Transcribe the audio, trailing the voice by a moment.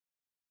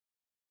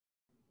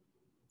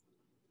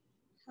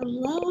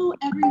Hello,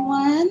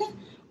 everyone.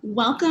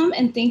 Welcome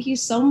and thank you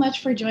so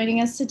much for joining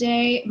us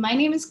today. My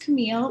name is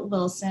Camille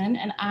Wilson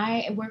and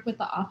I work with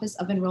the Office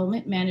of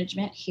Enrollment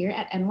Management here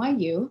at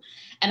NYU.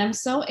 And I'm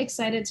so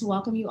excited to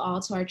welcome you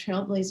all to our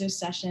Trailblazers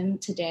session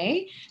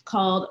today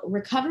called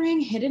Recovering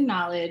Hidden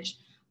Knowledge,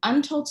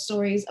 Untold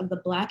Stories of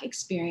the Black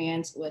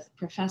Experience with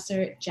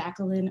Professor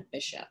Jacqueline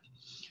Bishop.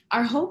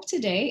 Our hope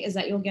today is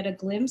that you'll get a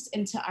glimpse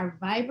into our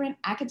vibrant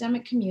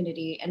academic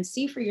community and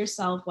see for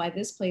yourself why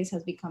this place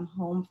has become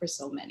home for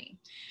so many.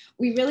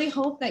 We really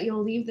hope that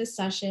you'll leave this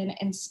session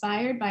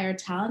inspired by our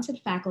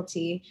talented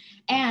faculty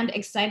and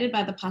excited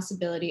by the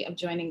possibility of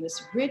joining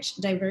this rich,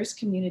 diverse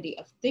community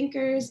of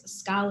thinkers,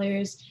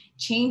 scholars,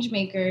 change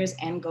makers,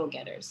 and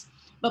go-getters.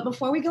 But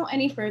before we go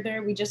any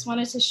further, we just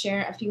wanted to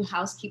share a few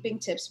housekeeping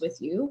tips with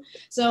you.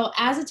 So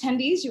as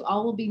attendees, you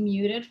all will be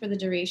muted for the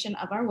duration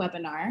of our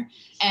webinar.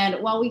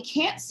 And while we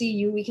can't see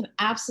you, we can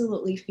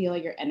absolutely feel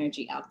your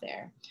energy out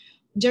there.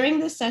 During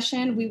this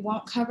session, we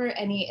won't cover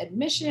any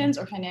admissions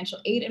or financial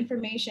aid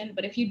information,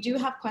 but if you do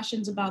have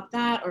questions about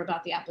that or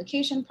about the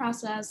application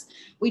process,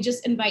 we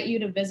just invite you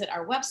to visit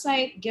our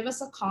website, give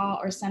us a call,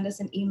 or send us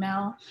an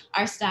email.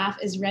 Our staff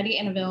is ready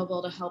and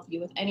available to help you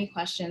with any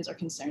questions or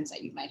concerns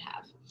that you might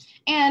have.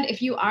 And if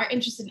you are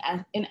interested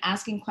in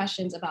asking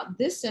questions about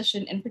this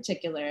session in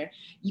particular,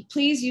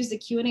 please use the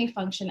Q&A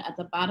function at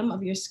the bottom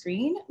of your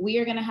screen. We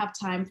are going to have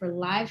time for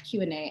live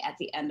Q&A at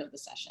the end of the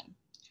session.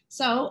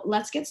 So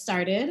let's get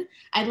started.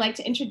 I'd like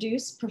to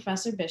introduce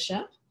Professor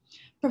Bishop.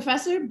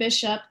 Professor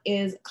Bishop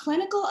is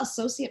Clinical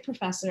Associate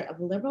Professor of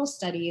Liberal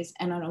Studies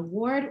and an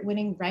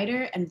award-winning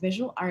writer and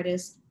visual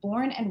artist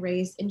born and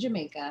raised in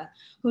Jamaica,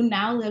 who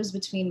now lives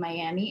between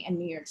Miami and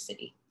New York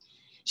City.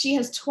 She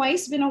has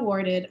twice been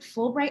awarded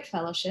Fulbright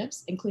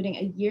Fellowships, including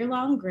a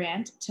year-long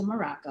grant to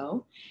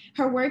Morocco.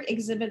 Her work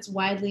exhibits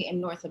widely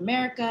in North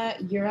America,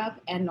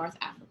 Europe, and North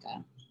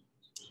Africa.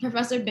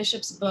 Professor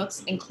Bishop's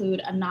books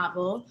include a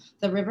novel,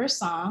 The River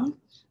Song,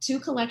 2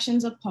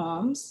 collections of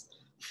poems,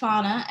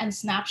 Fauna and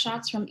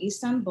Snapshots from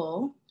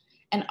Istanbul,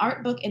 an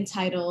art book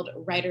entitled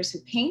Writers Who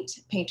Paint,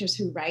 Painters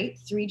Who Write,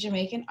 3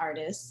 Jamaican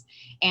Artists,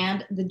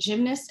 and The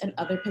Gymnast and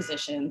Other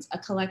Positions, a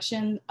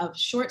collection of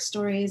short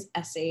stories,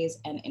 essays,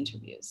 and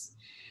interviews.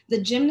 The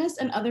Gymnast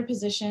and Other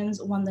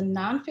Positions won the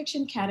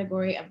nonfiction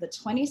category of the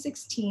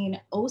 2016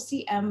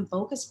 OCM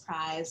Bocas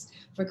Prize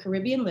for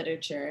Caribbean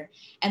Literature,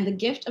 and The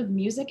Gift of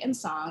Music and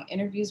Song,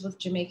 Interviews with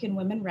Jamaican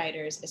Women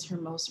Writers is her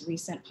most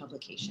recent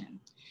publication.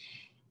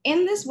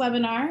 In this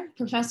webinar,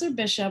 Professor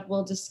Bishop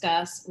will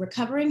discuss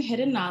Recovering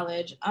Hidden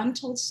Knowledge,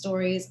 Untold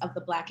Stories of the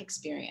Black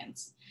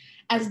Experience.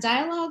 As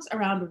dialogues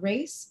around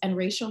race and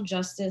racial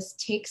justice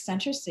take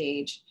center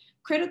stage,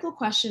 critical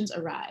questions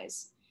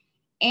arise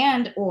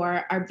and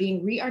or are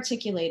being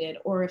re-articulated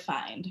or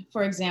refined.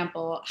 For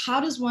example,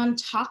 how does one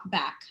talk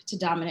back to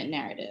dominant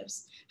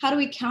narratives? How do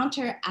we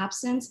counter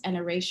absence and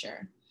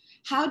erasure?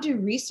 How do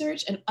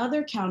research and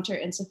other counter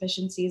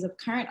insufficiencies of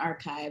current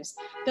archives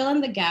fill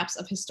in the gaps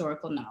of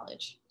historical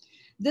knowledge?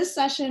 This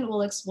session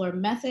will explore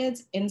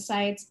methods,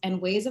 insights,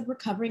 and ways of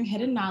recovering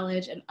hidden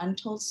knowledge and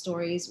untold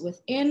stories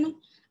within,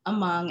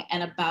 among,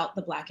 and about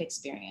the Black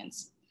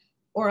experience,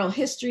 oral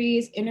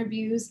histories,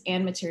 interviews,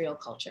 and material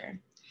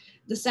culture.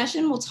 The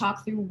session will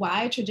talk through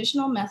why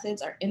traditional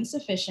methods are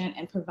insufficient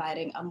in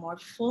providing a more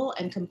full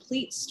and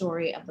complete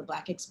story of the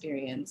Black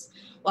experience,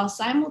 while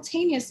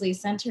simultaneously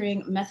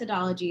centering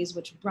methodologies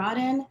which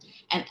broaden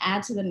and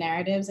add to the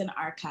narratives and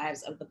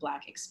archives of the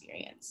Black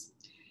experience.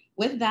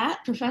 With that,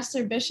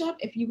 Professor Bishop,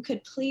 if you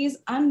could please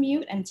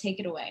unmute and take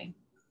it away.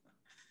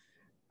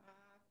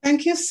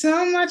 Thank you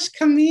so much,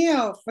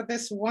 Camille, for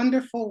this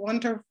wonderful,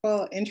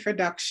 wonderful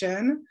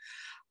introduction.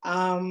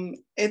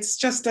 It's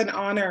just an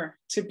honor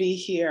to be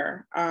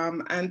here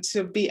and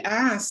to be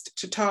asked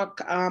to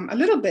talk a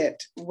little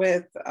bit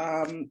with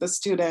the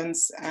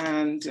students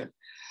and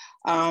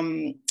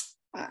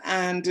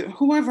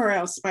whoever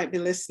else might be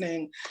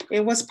listening.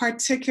 It was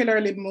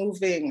particularly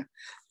moving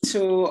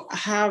to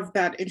have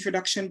that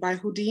introduction by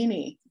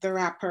Houdini, the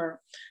rapper,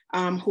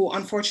 who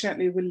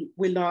unfortunately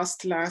we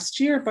lost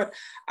last year, but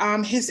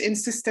his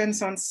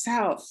insistence on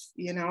self,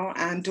 you know,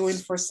 and doing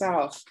for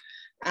self,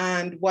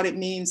 and what it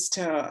means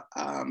to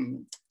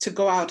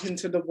go out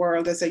into the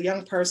world as a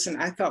young person,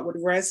 I thought would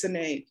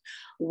resonate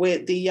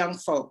with the young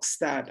folks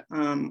that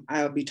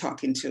I'll be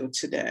talking to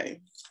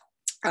today.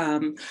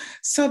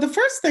 So the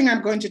first thing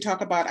I'm going to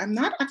talk about, I'm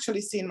not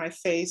actually seeing my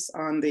face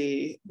on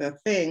the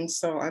thing,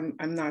 so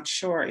I'm not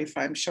sure if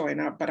I'm showing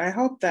up, but I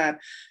hope that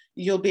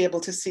you'll be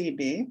able to see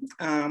me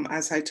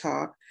as I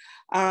talk.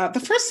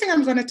 The first thing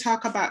I'm going to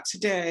talk about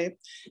today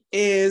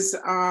is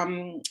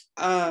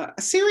a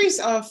series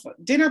of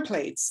dinner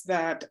plates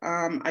that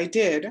I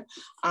did.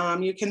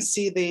 You can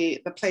see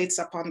the plates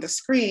up on the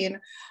screen.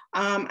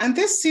 And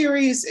this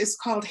series is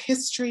called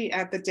History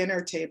at the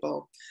Dinner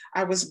Table.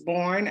 I was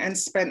born and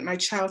spent my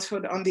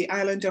childhood on the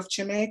island of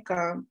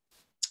Jamaica.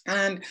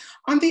 And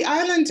on the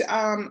island,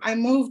 I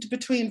moved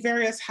between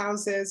various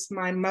houses,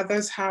 my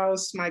mother's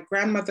house, my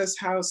grandmother's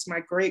house,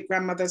 my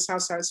great-grandmother's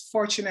house. I was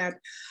fortunate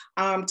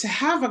to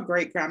have a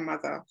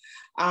great-grandmother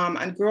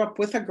and grew up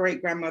with a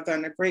great-grandmother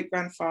and a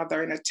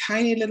great-grandfather in a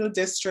tiny little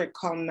district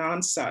called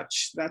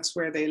Nonsuch. That's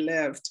where they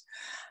lived.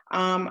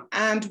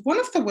 And one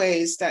of the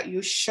ways that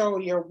you show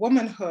your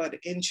womanhood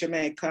in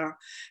Jamaica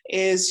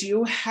is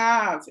you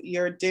have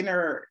your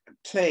dinner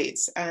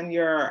plates and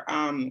your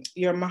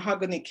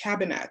mahogany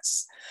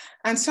cabinets.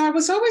 And so I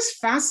was always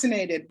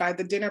fascinated by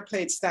the dinner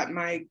plates that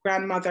my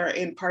grandmother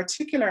in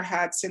particular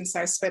had, since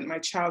I spent my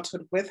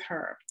childhood with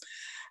her.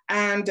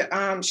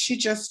 And she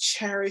just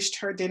cherished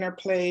her dinner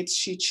plates.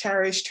 She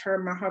cherished her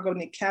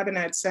mahogany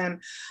cabinets.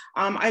 And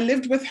I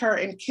lived with her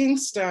in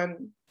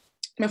Kingston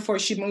before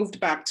she moved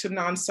back to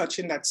Nonsuch,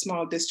 in that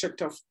small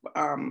district of,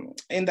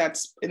 in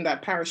that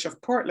parish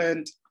of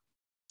Portland.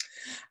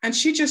 And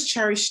she just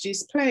cherished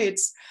these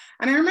plates.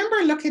 And I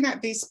remember looking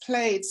at these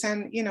plates,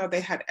 and, you know,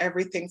 they had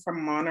everything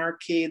from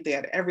monarchy, they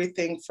had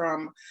everything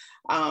from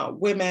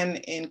women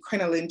in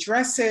crinoline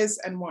dresses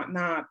and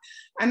whatnot.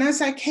 And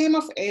as I came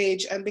of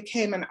age and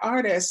became an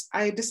artist,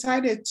 I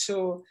decided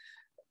to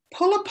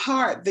pull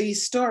apart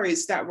these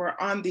stories that were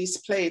on these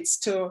plates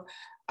to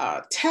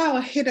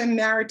tell hidden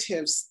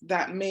narratives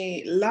that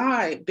may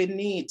lie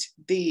beneath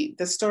the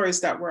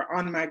stories that were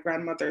on my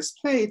grandmother's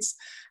plates.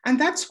 And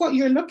that's what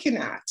you're looking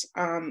at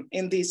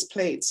in these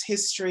plates.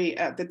 History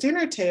at the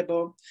dinner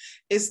table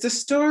is the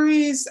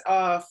stories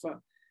of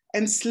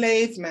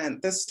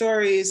enslavement, the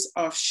stories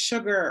of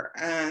sugar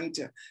and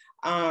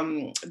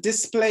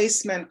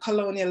displacement,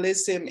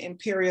 colonialism,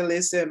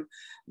 imperialism,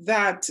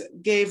 that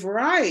gave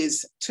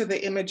rise to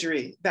the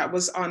imagery that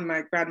was on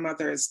my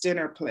grandmother's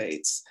dinner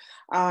plates.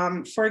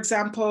 For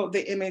example,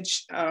 the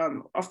image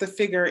of the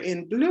figure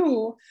in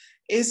blue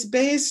is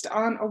based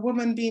on a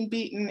woman being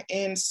beaten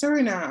in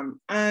Suriname.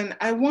 And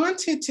I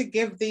wanted to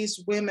give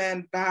these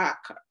women back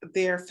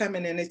their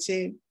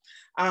femininity,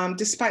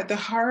 despite the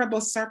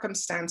horrible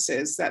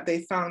circumstances that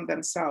they found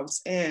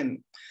themselves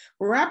in.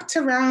 Wrapped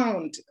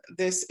around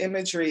this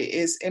imagery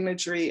is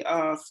imagery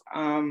of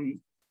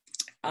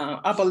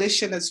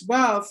abolition as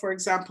well. For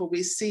example,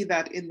 we see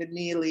that in the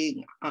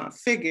kneeling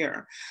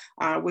figure,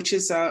 which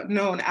is a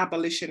known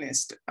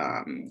abolitionist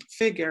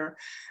figure.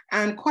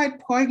 And quite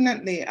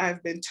poignantly,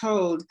 I've been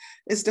told,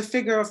 is the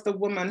figure of the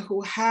woman who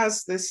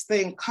has this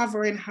thing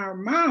covering her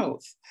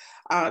mouth,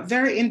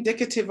 very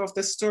indicative of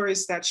the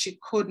stories that she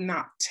could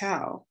not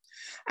tell.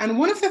 And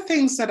one of the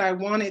things that I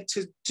wanted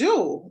to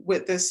do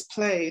with this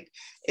plate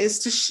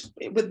is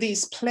with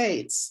these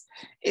plates,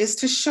 is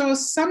to show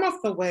some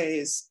of the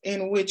ways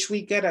in which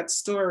we get at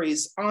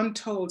stories,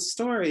 untold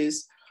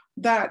stories,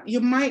 that you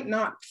might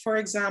not, for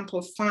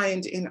example,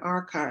 find in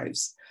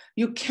archives.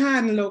 You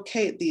can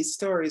locate these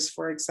stories,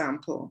 for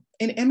example,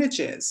 in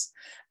images.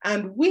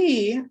 And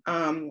we,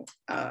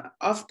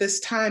 of this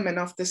time and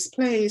of this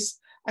place,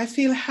 I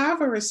feel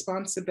have a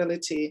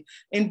responsibility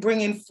in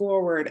bringing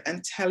forward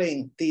and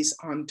telling these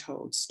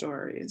untold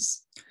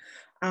stories.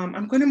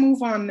 I'm going to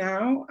move on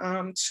now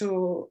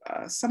to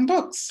some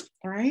books,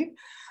 all right?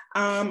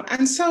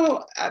 And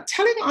so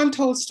telling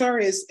untold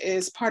stories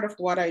is part of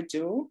what I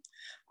do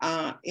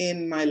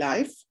in my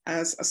life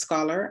as a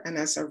scholar and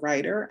as a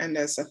writer and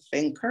as a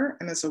thinker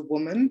and as a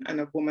woman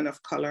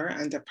of color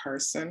and a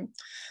person.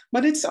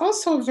 But it's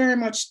also very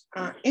much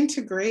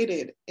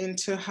integrated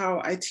into how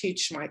I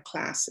teach my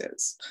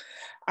classes.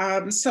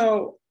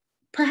 So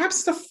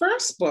perhaps the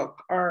first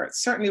book, or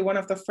certainly one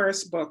of the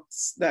first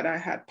books that I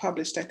had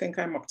published, I think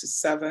I'm up to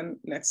 7,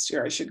 next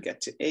year I should get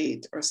to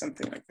 8 or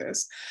something like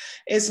this,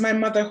 is My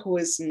Mother Who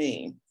Is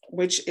Me,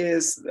 which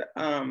is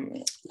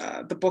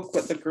the book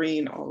with the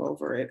green all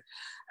over it.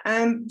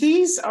 And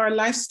these are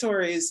life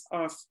stories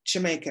of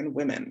Jamaican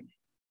women.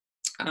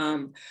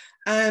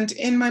 And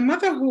in My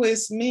Mother Who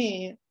Is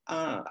Me,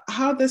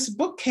 how this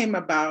book came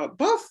about,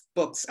 both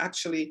books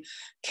actually,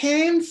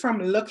 came from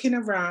looking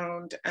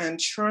around and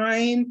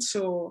trying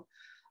to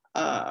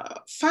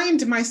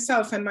find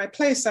myself and my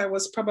place. I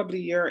was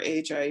probably your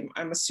age.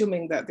 I'm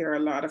assuming that there are a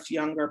lot of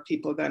younger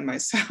people than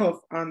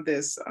myself on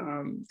this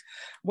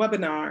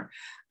webinar,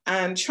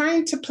 and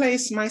trying to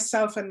place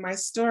myself and my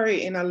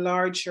story in a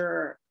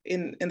larger,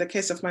 in the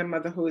case of My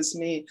Mother Who Is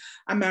Me,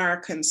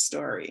 American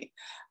story.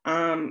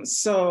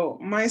 So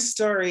my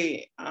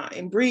story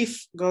in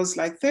brief goes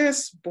like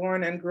this.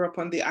 Born and grew up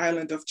on the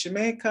island of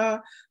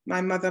Jamaica.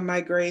 My mother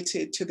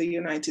migrated to the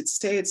United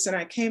States and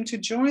I came to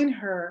join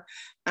her,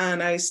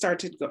 and I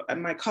started,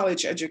 my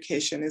college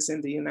education is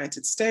in the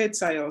United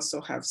States. I also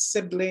have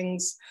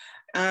siblings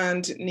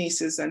and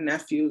nieces and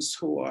nephews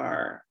who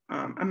are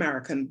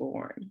American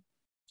born.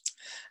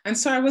 And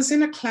so I was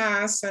in a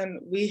class and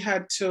we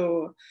had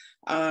to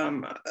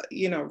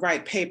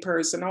write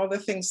papers and all the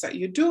things that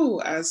you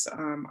do as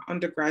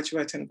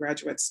undergraduate and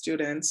graduate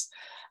students.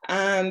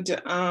 And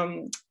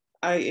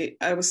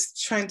I was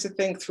trying to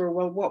think through,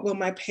 well, what will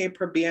my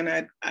paper be? And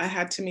I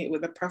had to meet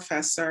with a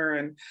professor,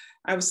 and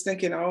I was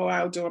thinking, oh,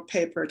 I'll do a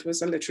paper. It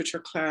was a literature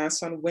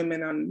class on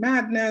women on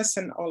madness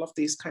and all of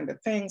these kind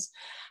of things.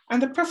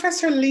 And the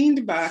professor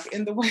leaned back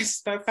in the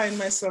ways that I find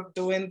myself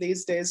doing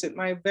these days with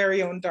my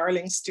very own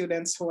darling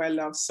students who I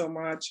love so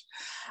much.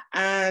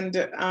 And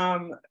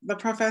the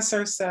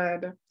professor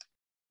said,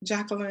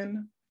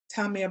 Jacqueline,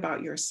 tell me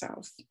about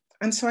yourself.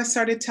 And so I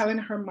started telling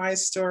her my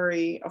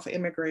story of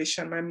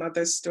immigration, my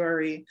mother's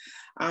story,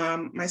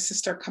 my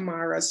sister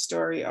Kamara's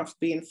story of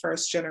being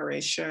first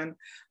generation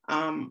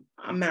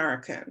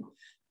American.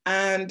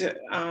 And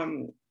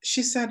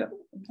she said,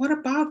 what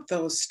about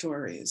those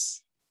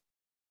stories?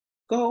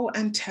 Go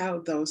and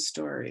tell those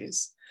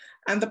stories.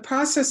 And the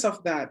process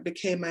of that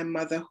became My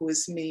Mother Who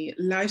Is Me,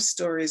 Life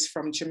Stories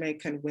from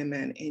Jamaican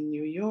Women in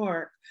New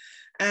York.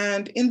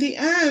 And in the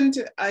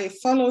end, I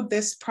followed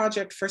this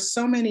project for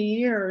so many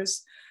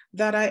years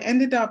that I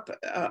ended up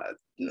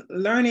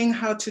learning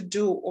how to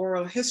do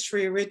oral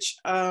history, which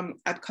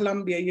at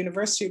Columbia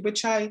University,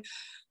 which I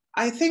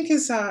think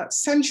is a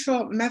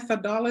central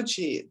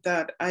methodology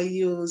that I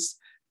use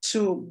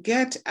to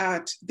get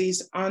at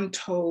these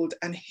untold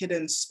and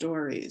hidden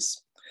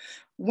stories.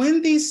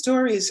 When these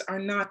stories are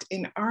not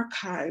in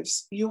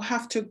archives, you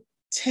have to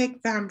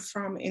take them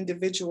from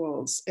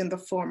individuals in the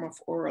form of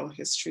oral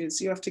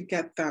histories. You have to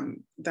get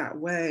them that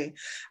way.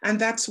 And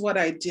that's what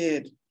I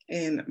did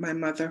in My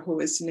Mother Who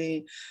Is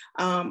Me.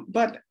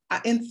 But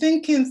in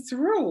thinking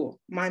through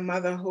My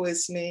Mother Who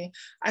Is Me,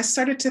 I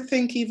started to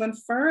think even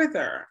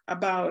further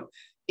about,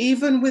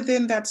 even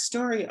within that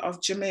story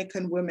of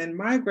Jamaican women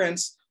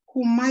migrants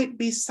who might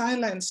be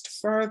silenced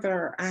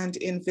further and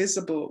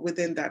invisible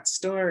within that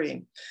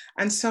story.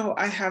 And so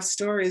I have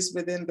stories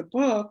within the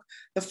book.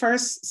 The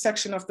first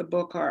section of the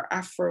book are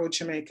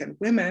Afro-Jamaican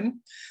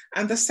women.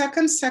 And the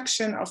second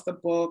section of the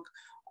book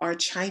are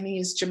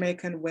Chinese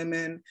Jamaican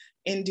women,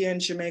 Indian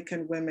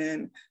Jamaican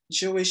women,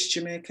 Jewish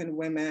Jamaican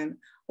women,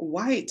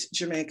 white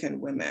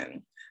Jamaican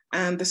women,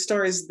 and the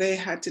stories they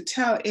had to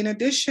tell, in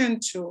addition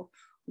to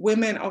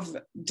women of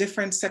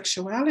different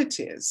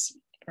sexualities,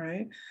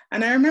 right?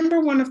 And I remember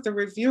one of the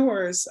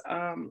reviewers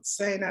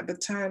saying at the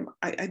time,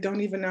 I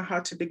don't even know how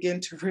to begin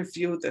to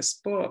review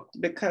this book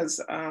because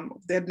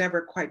they'd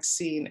never quite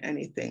seen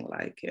anything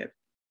like it.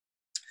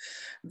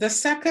 The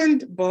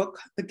second book,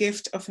 The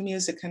Gift of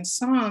Music and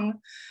Song,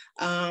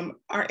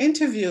 are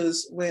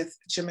interviews with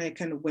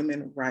Jamaican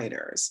women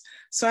writers.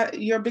 So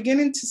you're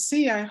beginning to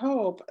see, I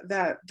hope,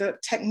 that the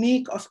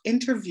technique of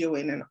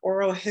interviewing and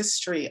oral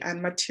history and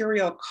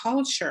material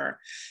culture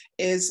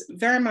is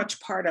very much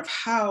part of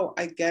how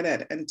I get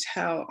it and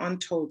tell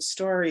untold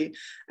story.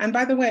 And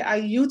by the way, I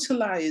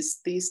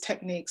utilize these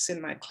techniques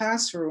in my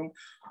classroom.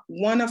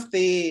 One of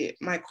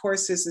my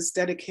courses is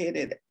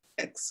dedicated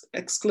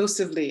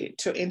exclusively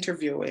to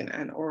interviewing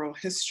and oral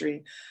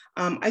history.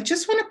 I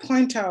just want to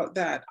point out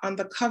that on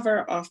the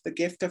cover of The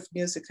Gift of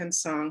Music and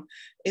Song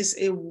is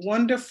a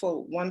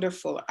wonderful,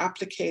 wonderful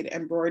applique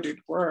embroidered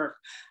work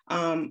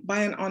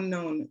by an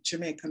unknown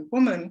Jamaican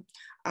woman.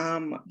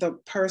 The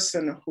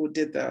person who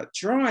did the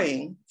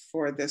drawing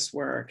for this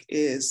work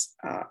is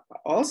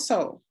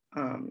also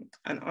an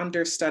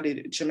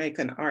understudied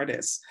Jamaican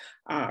artist,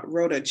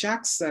 Rhoda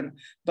Jackson,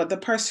 but the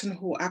person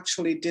who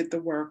actually did the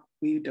work,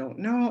 we don't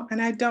know, and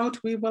I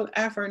doubt we will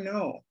ever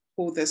know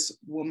who this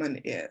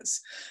woman is.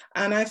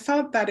 And I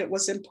felt that it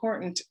was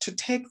important to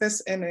take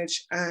this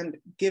image and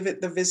give it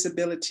the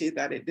visibility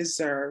that it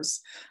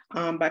deserves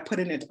by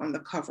putting it on the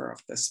cover of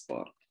this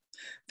book.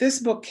 This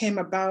book came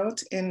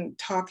about in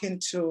talking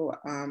to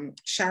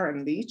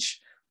Sharon Leach,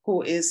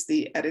 who is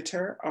the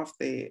editor of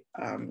the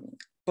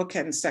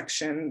bookend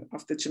section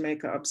of the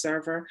Jamaica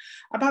Observer,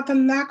 about the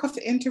lack of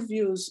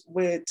interviews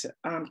with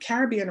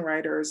Caribbean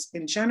writers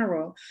in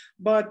general,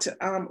 but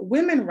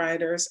women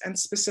writers and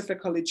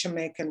specifically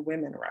Jamaican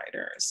women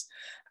writers.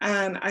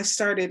 And I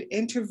started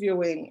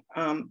interviewing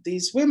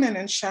these women,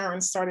 and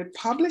Sharon started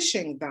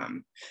publishing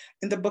them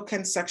in the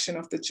bookend section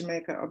of the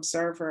Jamaica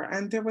Observer.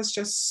 And there was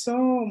just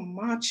so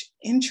much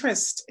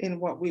interest in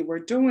what we were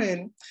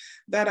doing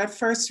that at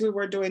first we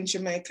were doing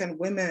Jamaican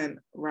women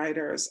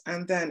writers,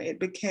 and then it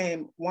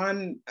became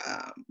one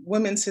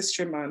Women's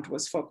History Month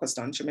was focused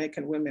on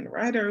Jamaican women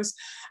writers,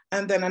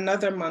 and then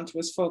another month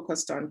was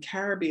focused on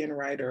Caribbean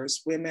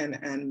writers, women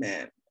and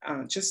men,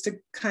 just to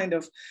kind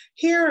of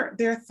hear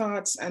their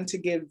thoughts and to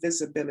give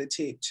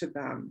visibility to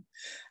them.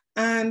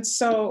 And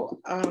so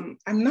I'm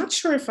not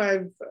sure if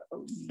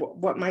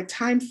what my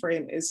time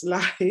frame is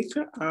like.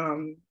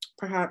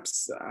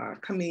 Perhaps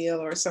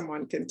Camille or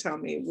someone can tell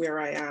me where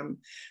I am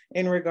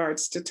in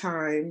regards to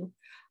time.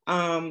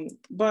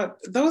 But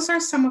those are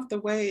some of the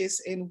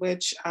ways in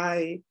which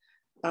I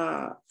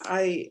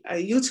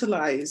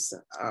utilize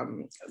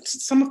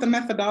some of the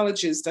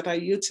methodologies that I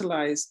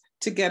utilize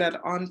to get at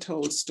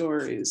untold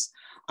stories.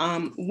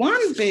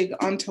 One big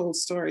untold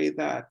story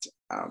that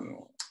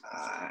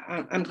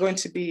I'm going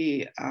to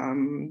be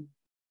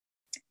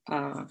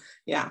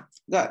Yeah,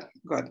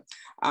 good.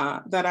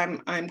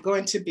 That I'm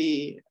going to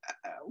be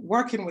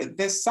working with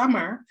this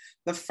summer.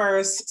 The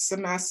first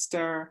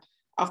semester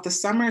of the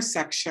summer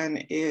section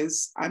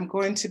is I'm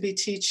going to be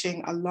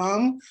teaching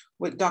along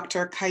with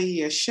Dr.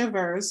 Kaiya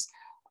Shivers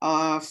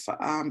of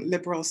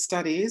Liberal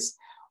Studies.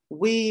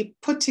 We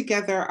put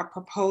together a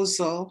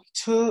proposal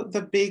to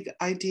the Big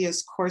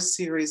Ideas course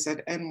series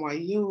at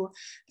NYU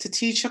to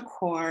teach a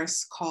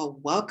course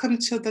called Welcome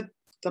to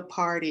the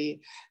Party,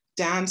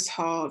 Dance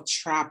Hall,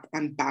 Trap,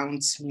 and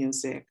Bounce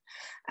Music.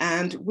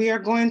 And we are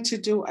going to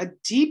do a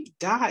deep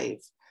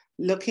dive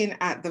looking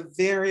at the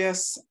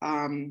various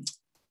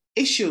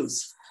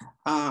issues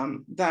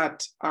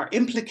that are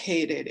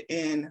implicated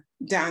in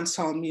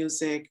dancehall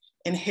music,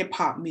 in hip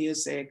hop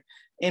music,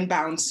 in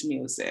bounce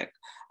music,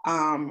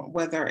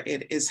 whether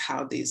it is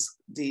how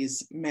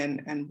these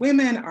men and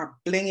women are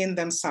blinging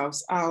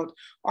themselves out,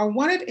 or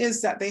what it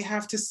is that they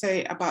have to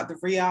say about the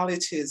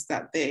realities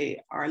that they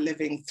are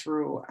living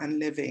through and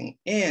living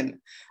in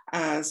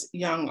as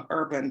young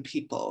urban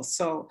people.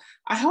 So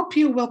I hope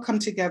you will come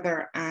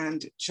together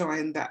and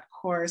join that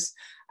course.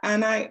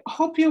 And I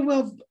hope you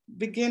will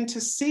begin to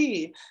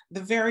see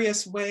the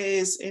various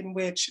ways in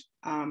which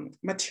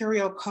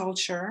material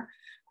culture,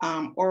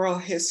 oral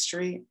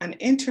history, and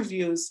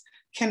interviews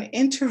can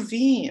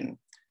intervene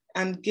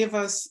and give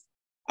us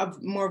a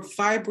more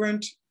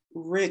vibrant,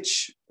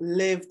 rich,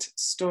 lived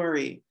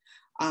story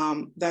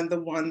than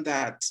the one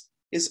that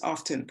is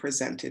often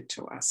presented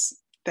to us.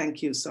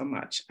 Thank you so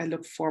much. I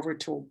look forward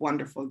to a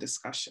wonderful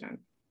discussion.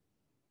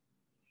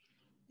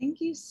 Thank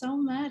you so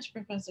much,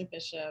 Professor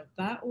Bishop.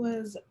 That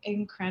was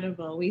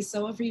incredible. We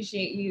so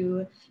appreciate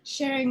you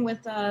sharing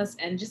with us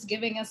and just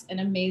giving us an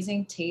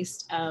amazing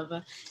taste of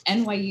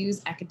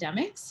NYU's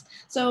academics.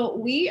 So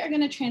we are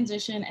going to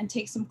transition and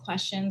take some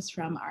questions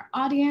from our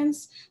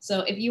audience. So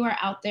if you are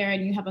out there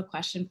and you have a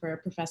question for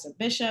Professor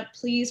Bishop,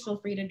 please feel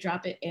free to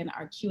drop it in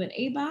our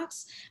Q&A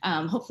box.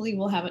 Hopefully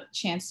we'll have a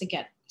chance to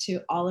get to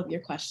all of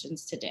your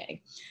questions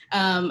today.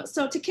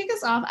 So to kick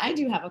us off, I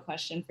do have a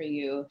question for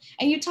you.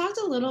 And you talked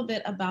a little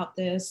bit about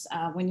this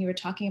when you were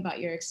talking about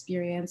your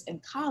experience in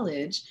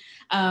college,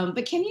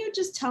 but can you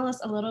just tell us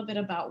a little bit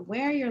about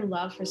where your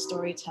love for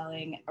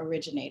storytelling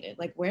originated?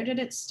 Like, where did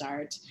it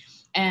start?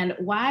 And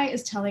why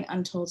is telling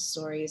untold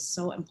stories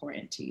so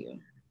important to you?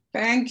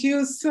 Thank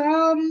you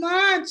so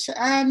much.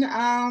 And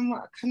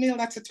Camille,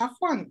 that's a tough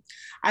one.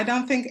 I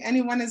don't think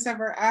anyone has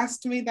ever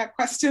asked me that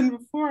question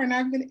before, and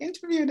I've been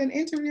interviewed and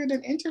interviewed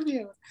and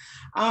interviewed.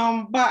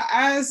 But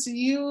as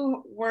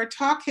you were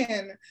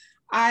talking,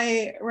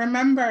 I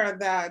remember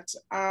that,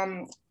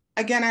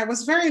 again, I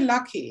was very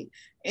lucky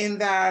in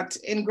that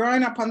in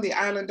growing up on the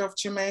island of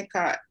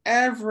Jamaica,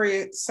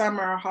 every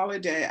summer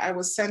holiday, I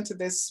was sent to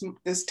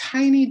this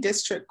tiny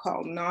district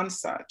called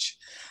Nonsuch,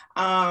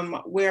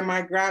 where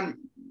my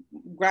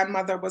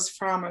grandmother was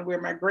from and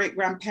where my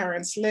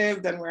great-grandparents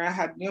lived and where I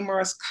had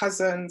numerous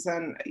cousins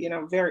and, you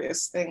know,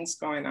 various things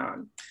going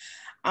on.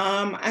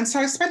 And so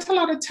I spent a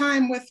lot of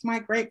time with my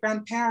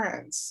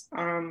great-grandparents.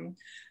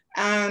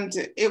 And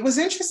it was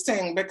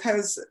interesting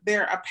because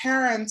their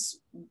appearance,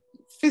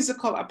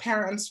 physical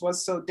appearance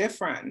was so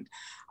different.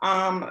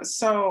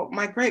 So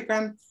my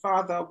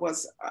great-grandfather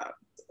was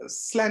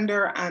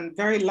slender and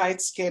very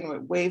light skinned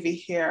with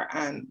wavy hair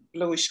and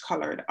bluish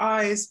colored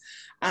eyes.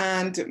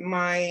 And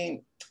my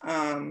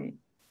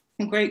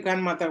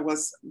great-grandmother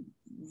was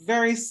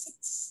very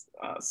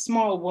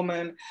small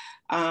woman,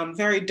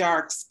 very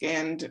dark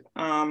skinned.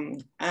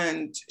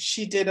 And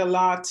she did a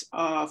lot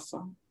of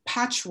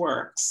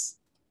patchworks.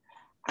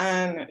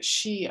 And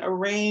she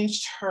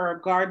arranged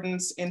her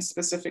gardens in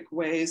specific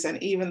ways,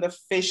 and even the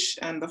fish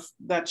and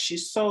that she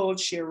sold,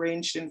 she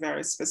arranged in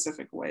very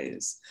specific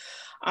ways.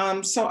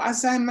 So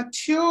as I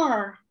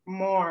mature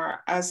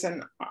more as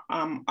an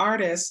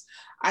artist,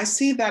 I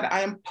see that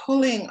I'm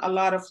pulling a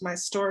lot of my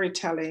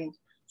storytelling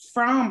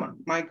from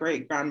my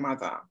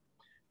great-grandmother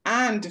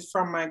and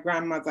from my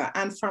grandmother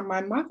and from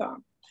my mother.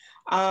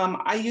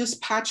 I use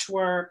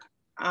patchwork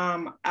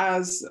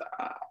as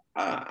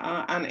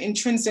an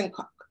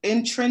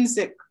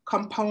intrinsic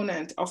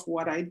component of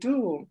what I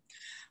do.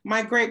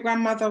 My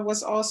great-grandmother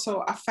was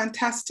also a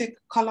fantastic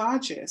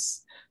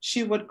collagist.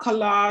 She would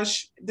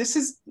collage,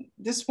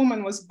 this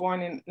woman was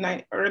born in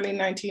early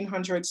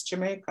 1900s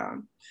Jamaica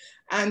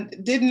and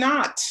did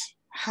not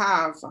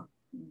have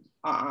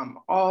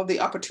all the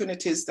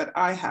opportunities that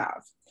I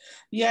have.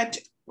 Yet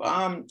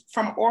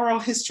from oral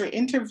history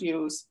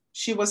interviews,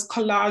 she was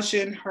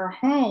collaging her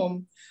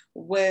home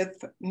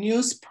with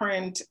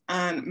newsprint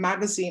and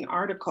magazine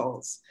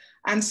articles.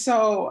 And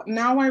so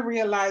now I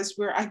realize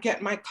where I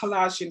get my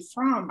collaging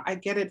from. I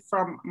get it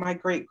from my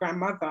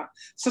great-grandmother.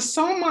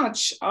 So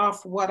much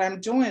of what I'm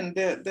doing,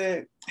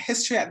 the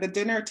History at the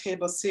Dinner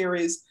Table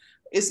series,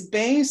 is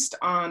based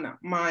on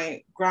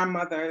my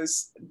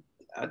grandmother's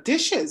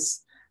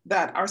dishes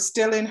that are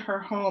still in her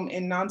home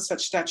in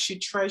Nonsuch that she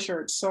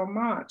treasured so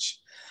much.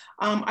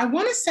 I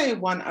want to say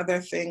one other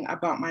thing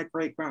about my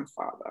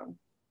great-grandfather.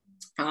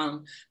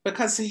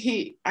 because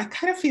I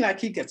kind of feel like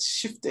he gets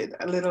shifted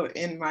a little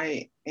in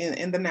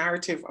the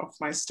narrative of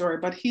my story,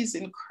 but he's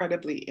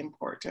incredibly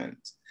important.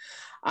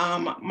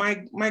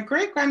 My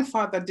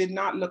great-grandfather did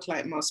not look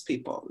like most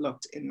people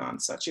looked in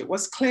Nonsuch. It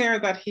was clear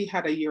that he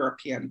had a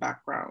European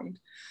background.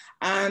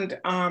 And,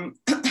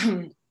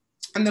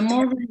 and the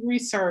more we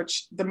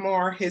research, the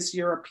more his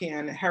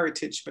European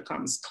heritage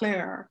becomes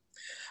clear.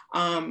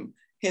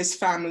 His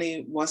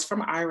family was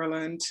from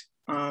Ireland,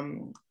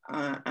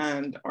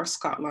 or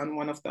Scotland,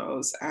 one of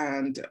those.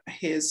 And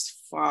his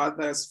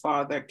father's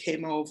father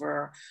came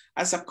over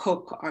as a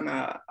cook on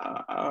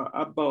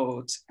a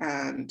boat,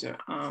 and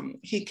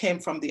he came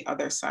from the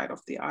other side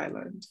of the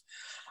island.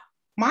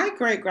 My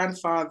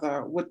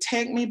great-grandfather would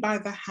take me by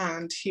the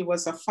hand. He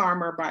was a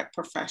farmer by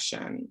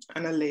profession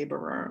and a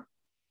laborer.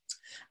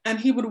 And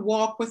he would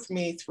walk with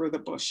me through the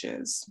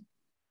bushes.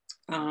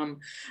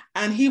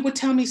 And he would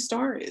tell me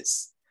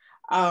stories.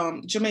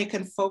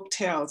 Jamaican folk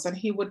tales, and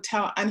he would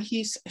tell, and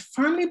he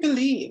firmly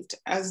believed,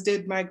 as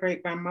did my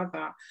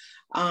great-grandmother,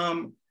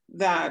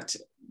 that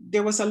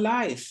there was a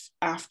life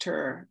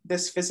after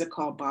this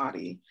physical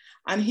body.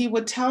 And he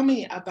would tell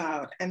me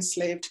about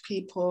enslaved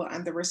people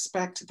and the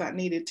respect that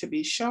needed to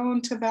be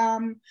shown to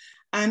them.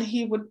 And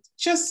he would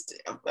just,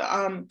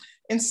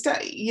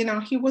 instead,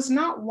 he was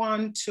not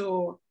one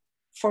to,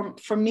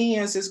 for me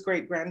as his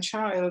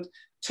great-grandchild,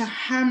 to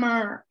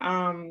hammer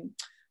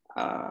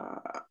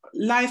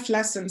life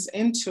lessons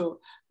into,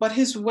 but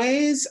his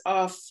ways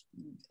of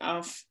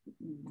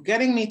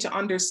getting me to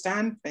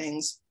understand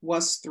things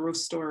was through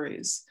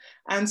stories.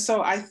 And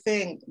so I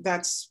think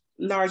that's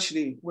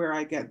largely where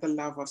I get the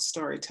love of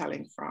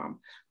storytelling from,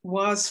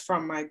 was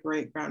from my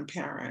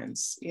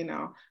great-grandparents,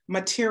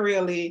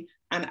 materially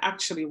and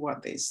actually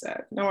what they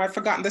said. No, I've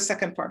forgotten the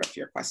second part of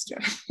your question.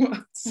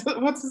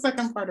 What's the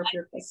second part of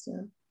your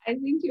question? I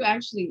think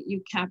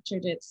you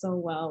captured it so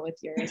well with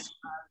your response.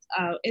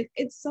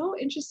 It's so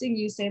interesting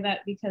you say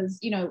that, because,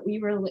 we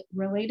were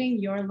relating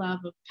your love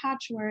of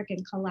patchwork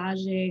and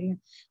collaging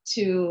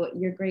to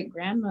your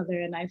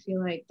great-grandmother. And I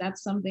feel like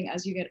that's something,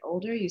 as you get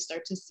older, you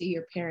start to see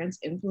your parents'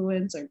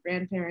 influence, or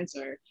grandparents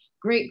or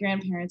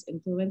great-grandparents'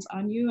 influence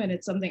on you. And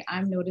it's something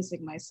I'm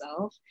noticing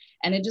myself.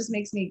 And it just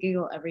makes me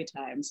giggle every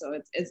time. So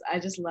I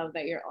just love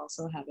that you're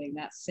also having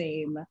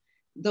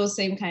those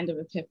same kind of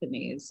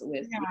epiphanies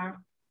with. Yeah.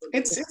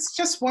 It's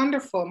just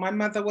wonderful. My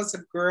mother was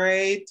a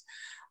great,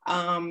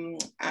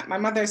 my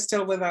mother is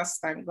still with us,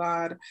 thank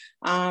God.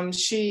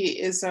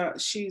 She's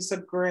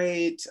a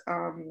great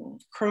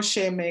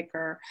crochet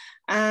maker.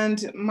 And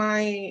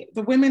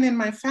the women in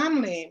my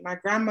family, my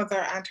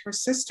grandmother and her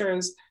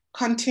sisters,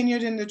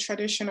 continued in the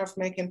tradition of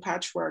making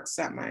patchworks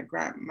that my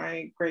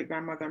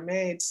great-grandmother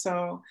made.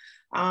 So,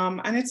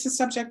 and it's the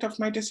subject of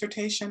my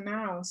dissertation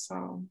now.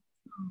 So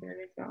there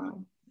you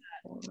go.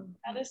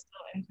 That is so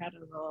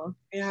incredible.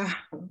 Yeah.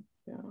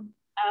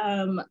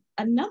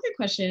 Another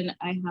question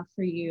I have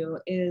for you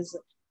is,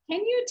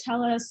 can you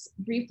tell us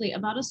briefly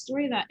about a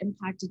story that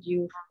impacted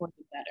you for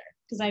the better?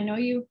 Because I know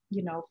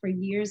for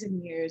years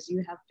and years,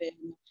 you have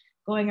been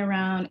going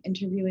around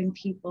interviewing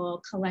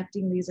people,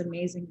 collecting these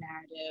amazing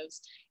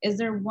narratives. Is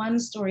there one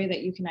story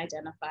that you can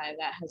identify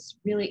that has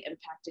really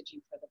impacted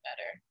you for the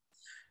better?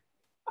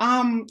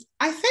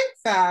 I think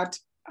that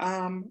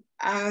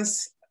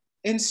as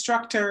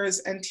instructors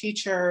and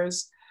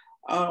teachers,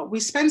 we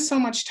spend so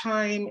much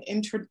time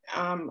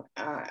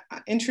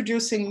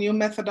introducing new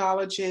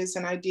methodologies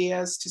and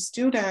ideas to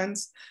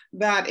students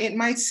that it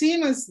might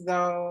seem as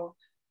though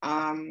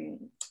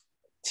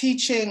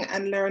teaching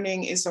and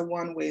learning is a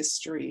one-way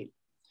street.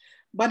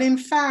 But in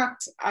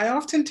fact, I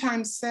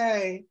oftentimes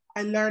say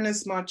I learn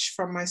as much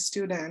from my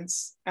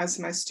students as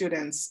my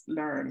students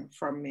learn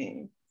from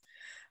me.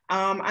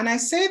 And I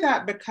say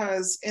that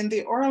because in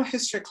the oral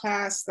history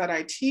class that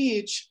I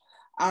teach,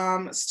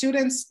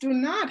 students do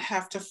not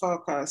have to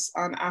focus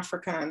on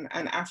African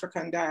and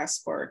African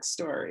diasporic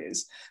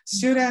stories.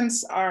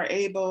 Students are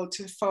able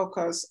to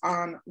focus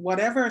on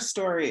whatever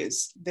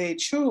stories they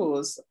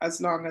choose, as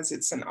long as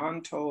it's an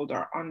untold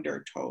or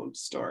undertold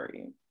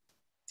story.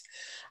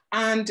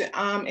 And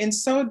in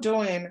so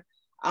doing,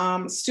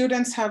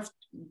 students have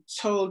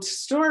told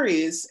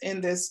stories in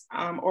this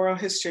oral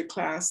history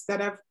class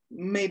that have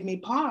made me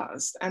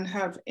pause and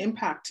have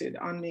impacted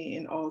on me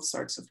in all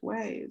sorts of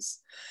ways.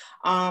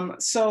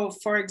 So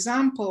for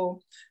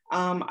example,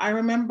 I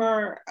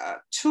remember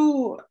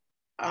two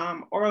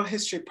oral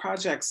history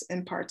projects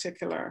in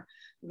particular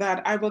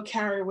that I will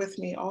carry with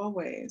me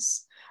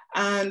always.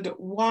 And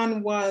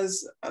one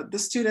was the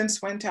students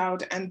went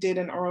out and did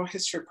an oral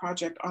history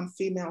project on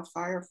female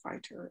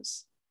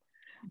firefighters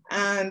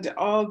and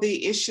all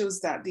the issues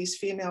that these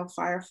female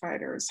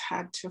firefighters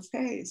had to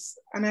face.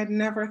 And I'd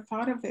never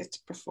thought of it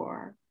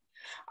before.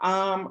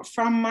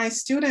 From my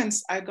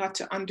students, I got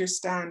to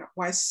understand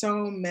why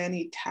so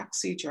many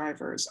taxi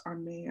drivers are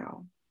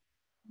male,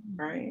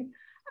 right?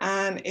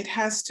 And it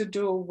has to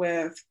do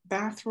with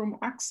bathroom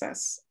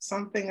access,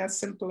 something as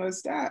simple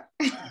as that,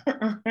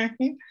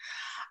 right?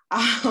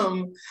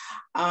 Um,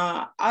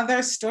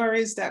 other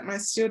stories that my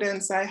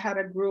students, I had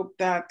a group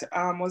that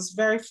was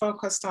very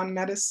focused on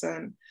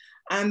medicine,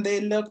 and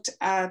they looked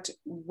at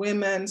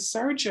women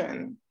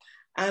surgeon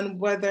and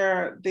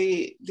whether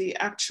the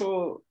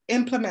actual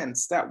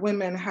implements that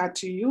women had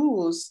to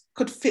use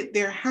could fit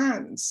their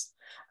hands,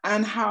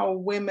 and how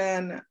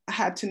women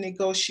had to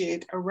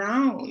negotiate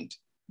around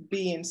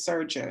being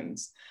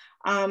surgeons.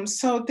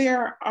 So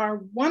there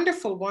are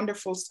wonderful,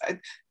 wonderful.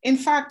 In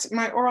fact,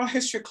 my oral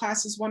history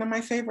class is one of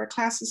my favorite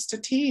classes to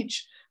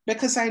teach,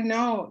 because I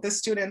know the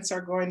students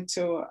are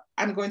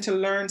I'm going to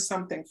learn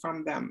something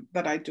from them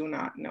that I do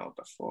not know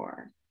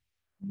before.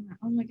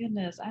 Oh my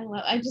goodness.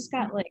 I just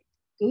got like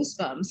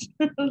goosebumps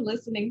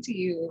listening to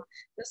you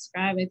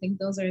describe. I think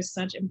those are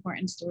such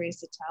important stories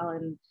to tell,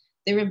 and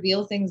they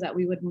reveal things that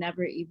we would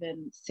never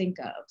even think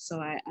of. So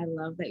I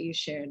love that you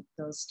shared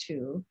those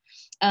two.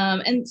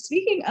 And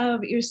speaking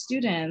of your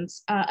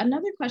students,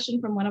 another question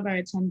from one of our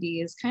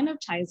attendees kind of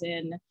ties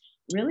in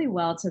really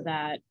well to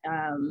that.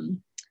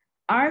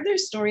 Are there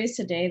stories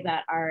today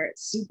that are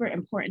super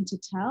important to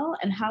tell,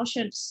 and how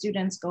should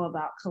students go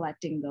about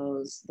collecting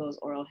those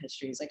oral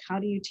histories? Like, how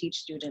do you teach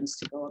students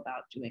to go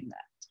about doing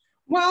that?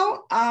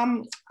 Well,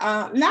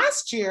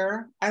 last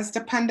year, as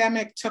the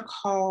pandemic took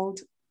hold,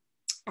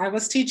 I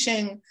was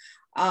teaching,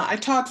 I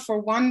taught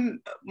for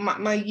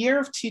my year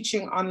of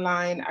teaching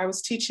online, I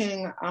was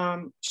teaching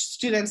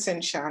students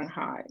in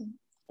Shanghai,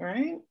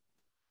 right?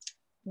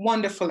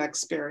 Wonderful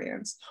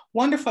experience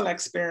in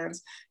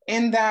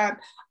that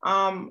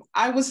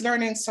I was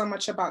learning so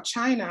much about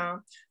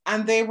China,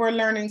 and they were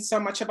learning so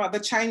much about the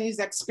Chinese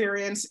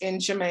experience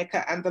in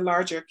Jamaica and the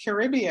larger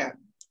Caribbean,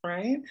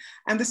 right?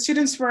 And the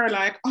students were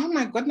like, oh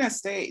my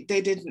goodness, they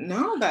didn't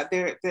know that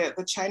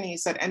the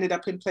Chinese had ended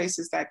up in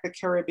places like the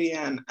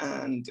Caribbean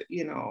and,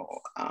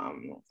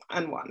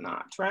 and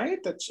whatnot,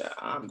 right?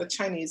 The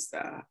Chinese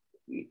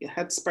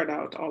had spread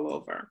out all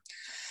over.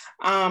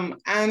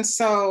 And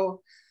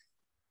so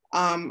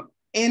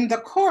in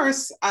the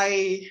course,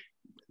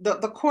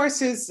 the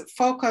course is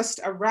focused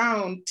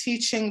around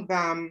teaching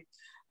them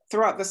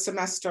throughout the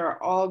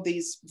semester all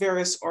these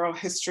various oral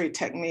history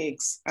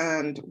techniques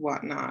and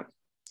whatnot.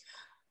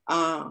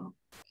 At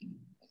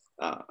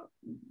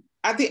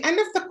the end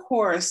of the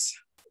course,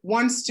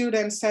 one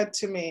student said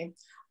to me,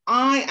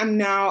 I am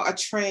now a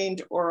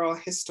trained oral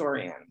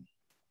historian.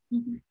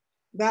 Mm-hmm.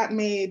 That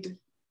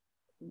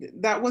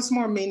was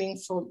more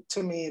meaningful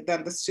to me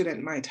than the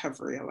student might have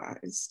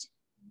realized.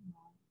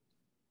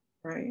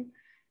 Right?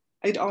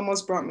 It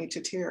almost brought me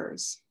to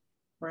tears,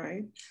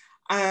 right?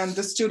 And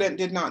the student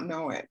did not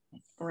know it,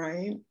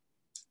 right?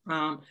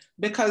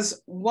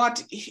 Because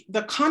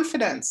the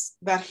confidence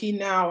that he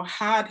now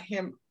had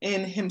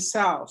in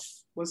himself,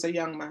 was a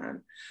young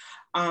man,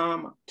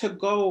 to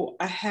go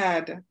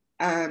ahead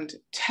and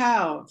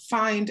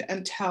find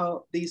and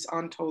tell these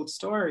untold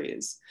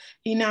stories.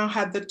 He now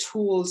had the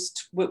tools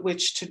with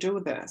which to do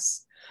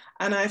this.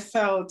 And I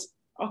felt,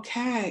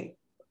 okay,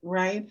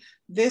 right?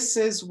 This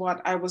is what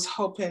I was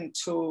hoping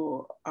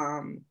to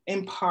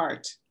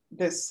impart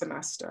this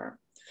semester.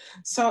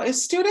 So if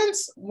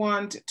students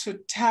want to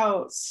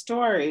tell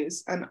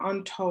stories and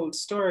untold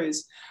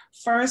stories,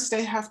 first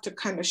they have to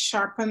kind of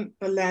sharpen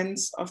the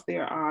lens of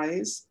their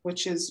eyes,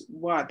 which is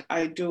what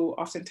I do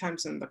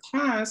oftentimes in the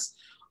class.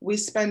 We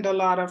spend a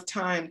lot of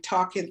time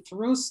talking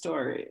through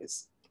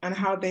stories and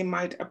how they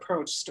might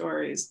approach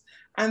stories.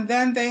 And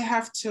then they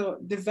have to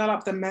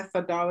develop the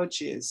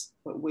methodologies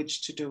with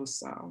which to do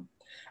so.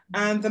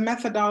 And the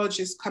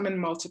methodologies come in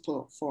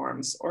multiple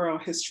forms. Oral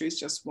history is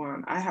just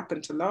one. I happen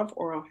to love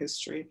oral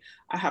history.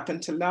 I happen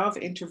to love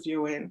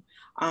interviewing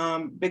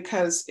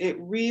because it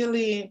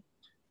really,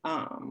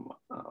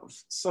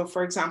 so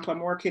for example,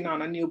 I'm working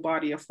on a new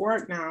body of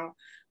work now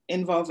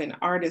involving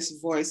artist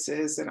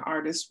voices and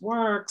artist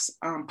works,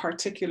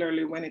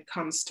 particularly when it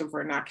comes to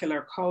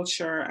vernacular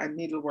culture and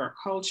needlework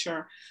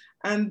culture.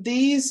 And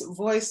these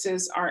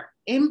voices are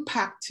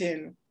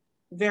impacting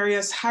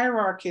various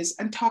hierarchies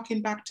and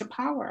talking back to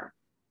power,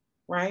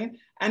 right?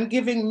 And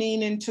giving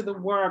meaning to the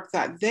work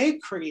that they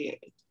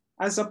create,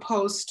 as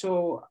opposed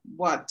to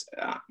what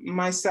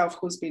myself,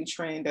 who's been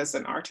trained as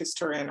an art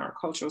historian or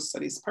cultural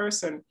studies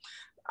person,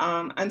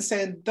 and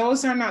saying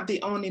those are not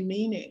the only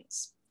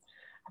meanings.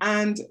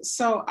 And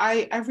so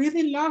I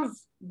really love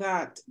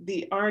that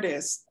the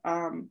artists,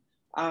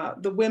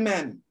 the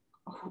women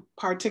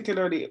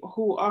particularly,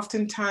 who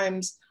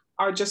oftentimes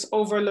are just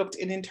overlooked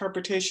in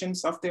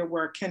interpretations of their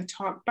work, can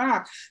talk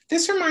back.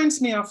 This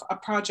reminds me of a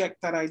project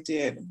that I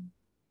did.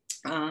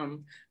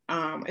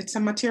 It's a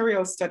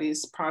material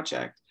studies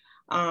project.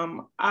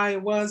 I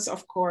was,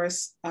 of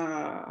course,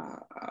 a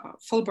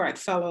Fulbright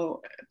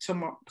Fellow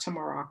to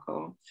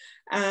Morocco.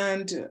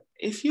 And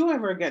if you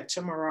ever get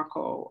to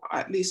Morocco,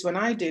 at least when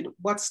I did,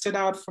 what stood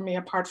out for me,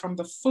 apart from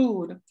the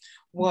food,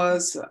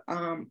 was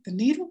the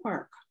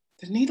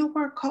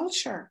needlework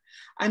culture.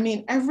 I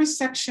mean, every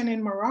section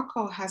in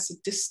Morocco has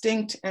a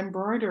distinct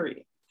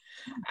embroidery.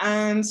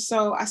 And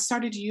so I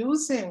started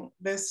using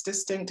this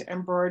distinct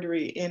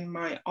embroidery in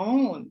my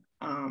own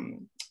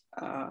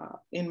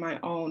in my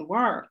own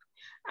work.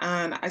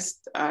 And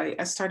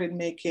I started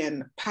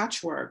making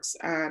patchworks,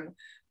 and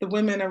the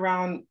women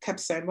around kept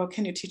saying, well,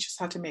 can you teach us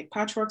how to make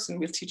patchworks, and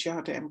we'll teach you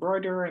how to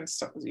embroider, and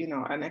so, you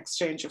know, an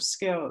exchange of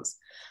skills.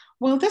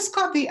 Well, this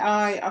caught the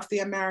eye of the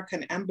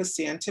American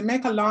Embassy, and to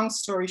make a long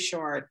story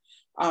short,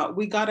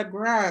 we got a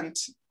grant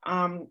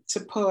to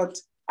put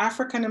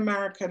African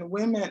American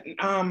women,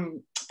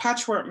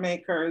 patchwork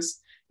makers,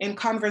 in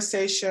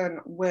conversation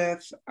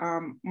with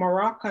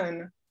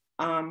Moroccan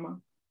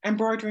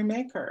embroidery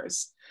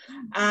makers.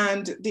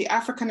 And the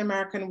African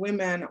American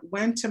women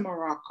went to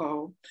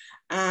Morocco,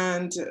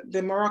 and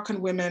the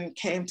Moroccan women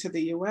came to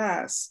the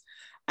US,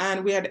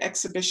 and we had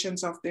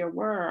exhibitions of their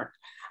work.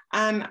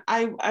 And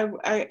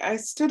I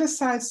stood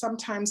aside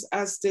sometimes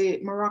as the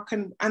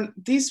Moroccan, and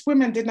these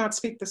women did not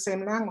speak the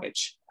same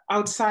language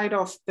outside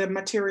of the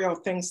material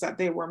things that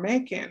they were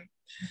making.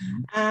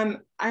 Mm-hmm. And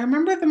I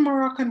remember the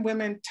Moroccan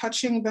women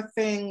touching the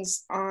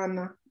things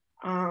on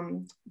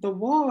the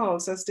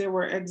walls as they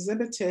were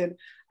exhibited,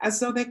 as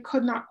though they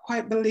could not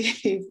quite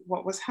believe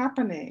what was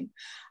happening.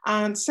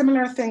 And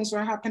similar things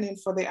were happening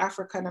for the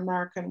African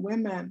American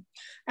women.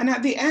 And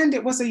at the end,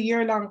 it was a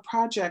year-long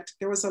project.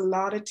 There was a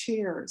lot of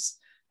tears,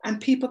 and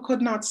people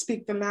could not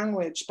speak the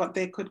language, but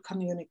they could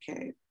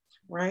communicate,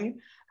 right?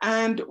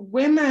 And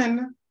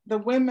women, the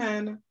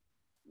women,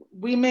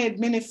 we made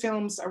mini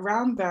films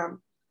around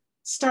them,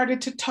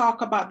 started to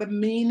talk about the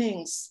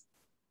meanings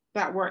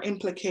that were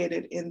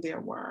implicated in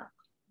their work.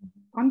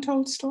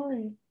 Untold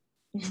story.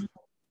 I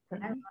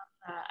love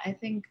that. I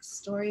think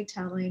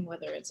storytelling,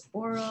 whether it's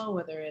oral,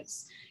 whether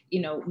it's,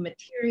 you know,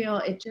 material,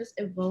 it just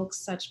evokes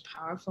such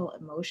powerful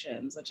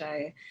emotions, which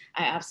I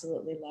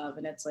absolutely love.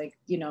 And it's like,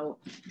 you know,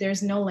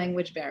 there's no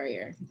language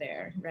barrier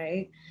there,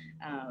 right?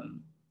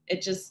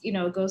 It just, you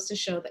know, goes to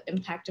show the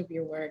impact of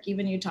your work.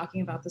 Even you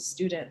talking about the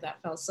student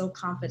that felt so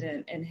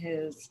confident in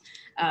his,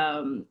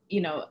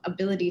 you know,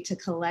 ability to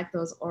collect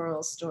those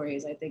oral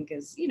stories, I think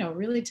is, you know,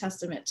 really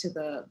testament to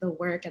the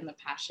work and the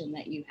passion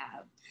that you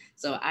have.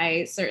 So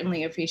I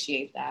certainly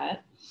appreciate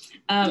that.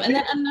 And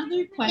then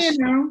another question.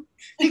 You know,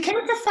 he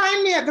came to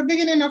find me at the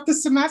beginning of the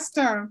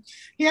semester.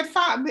 He had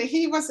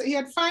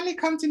finally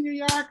come to New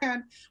York,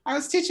 and I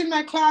was teaching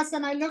my class,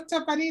 and I looked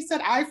up and he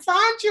said, "I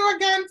found you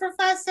again,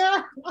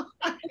 Professor."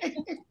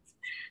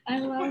 I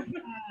love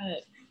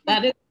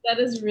that. That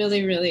is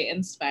really, really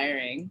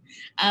inspiring.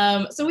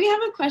 So we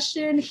have a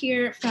question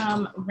here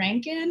from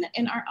Rankin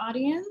in our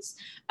audience,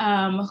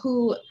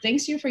 who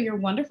thanks you for your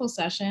wonderful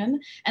session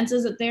and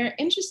says that they're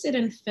interested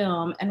in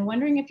film and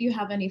wondering if you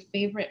have any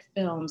favorite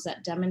films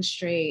that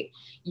demonstrate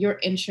your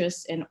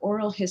interest in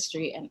oral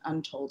history and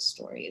untold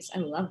stories. I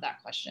love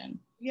that question.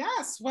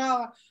 Yes,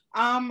 well,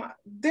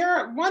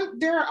 there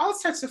are all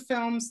sorts of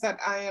films that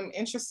I am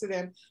interested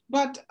in,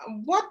 but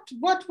what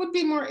would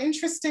be more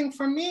interesting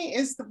for me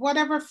is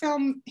whatever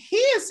film he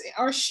is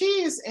or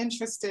she is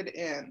interested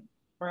in,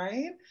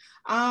 right?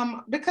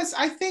 Because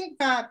I think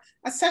that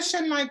a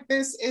session like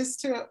this is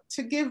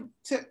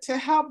to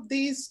help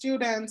these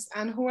students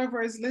and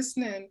whoever is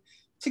listening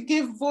to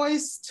give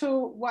voice to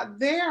what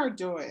they are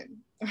doing,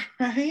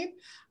 right?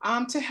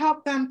 To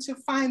help them to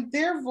find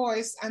their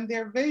voice and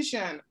their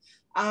vision.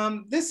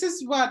 This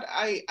is what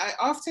I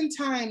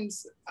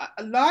oftentimes,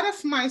 a lot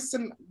of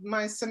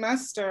my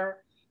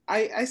semester,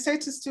 I say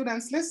to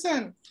students,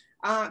 listen,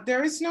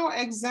 there is no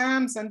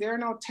exams and there are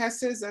no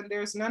tests and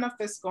there's none of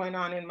this going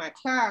on in my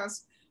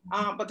class,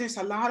 but there's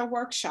a lot of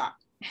workshop,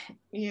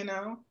 you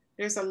know,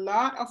 there's a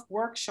lot of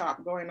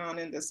workshop going on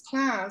in this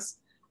class,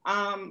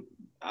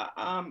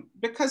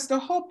 because the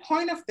whole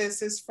point of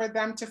this is for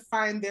them to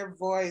find their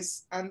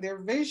voice and their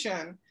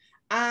vision.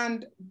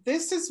 And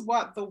this is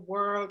what the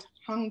world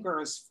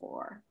hungers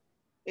for,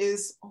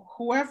 is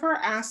whoever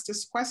asked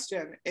this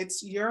question,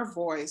 it's your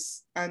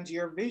voice and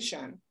your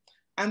vision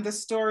and the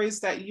stories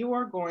that you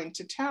are going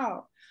to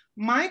tell.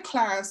 My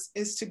class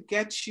is to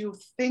get you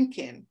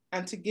thinking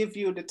and to give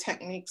you the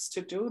techniques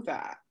to do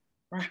that,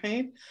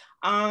 right?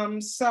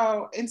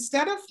 So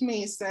instead of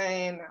me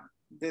saying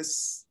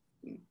this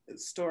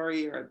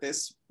story or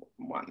this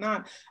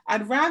whatnot,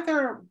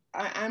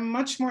 I'm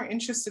much more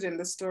interested in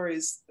the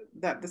stories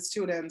that the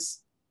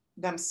students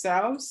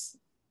themselves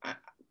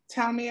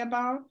tell me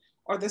about,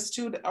 or the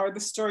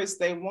stories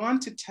they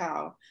want to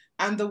tell,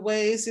 and the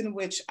ways in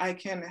which I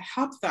can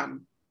help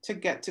them to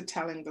get to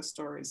telling the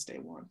stories they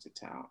want to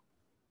tell.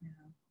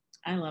 Yeah,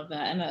 I love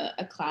that. And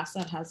a class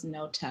that has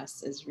no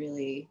tests is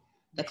really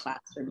the class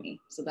for me.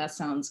 So that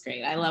sounds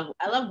great. I love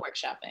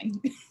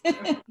workshopping.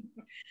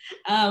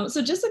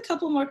 So just a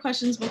couple more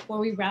questions before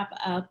we wrap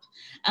up.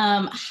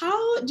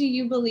 How do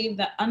you believe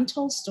that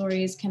untold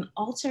stories can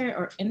alter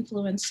or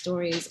influence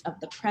stories of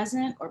the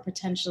present or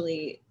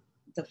potentially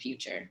the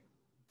future?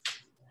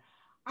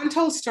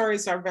 Untold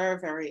stories are very,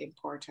 very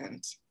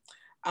important.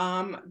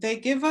 They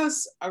give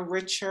us a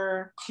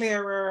richer,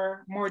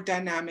 clearer, more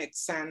dynamic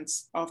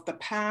sense of the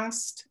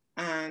past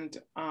and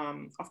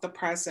of the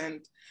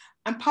present,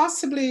 and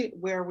possibly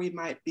where we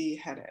might be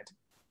headed,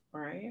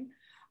 right?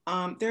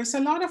 There's a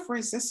lot of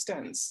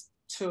resistance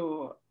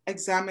to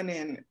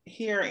examining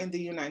here in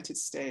the United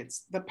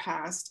States the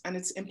past and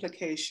its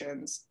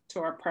implications to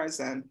our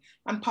present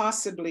and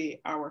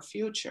possibly our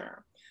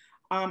future.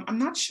 I'm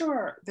not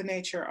sure the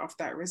nature of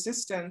that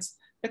resistance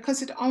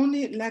because it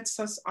only lets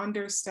us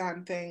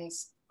understand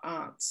things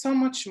so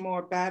much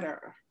more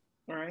better,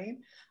 right?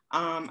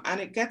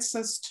 And it gets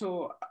us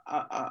to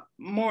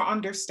more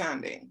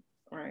understanding,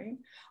 right?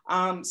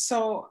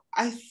 So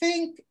I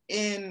think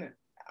in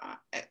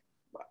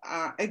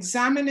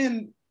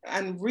examining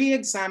and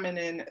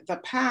re-examining the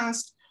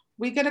past,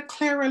 we get a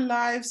clearer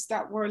lives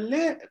that were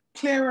lived,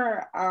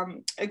 clearer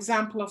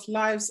example of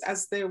lives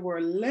as they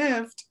were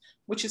lived,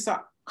 which is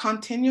a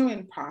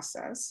continuing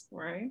process,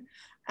 right?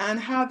 And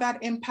how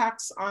that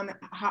impacts on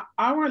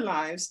our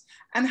lives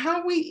and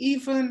how we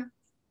even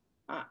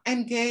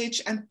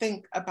engage and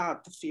think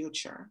about the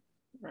future,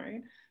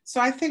 right? So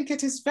I think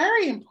it is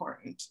very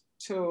important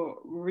to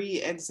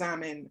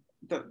re-examine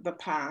the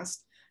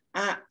past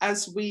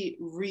as we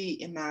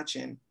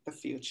reimagine the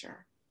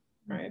future,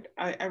 right?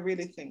 I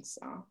really think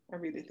so. I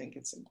really think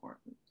it's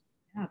important.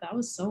 Yeah, that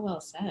was so well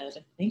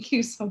said. Thank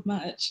you so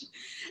much.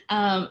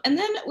 And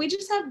then we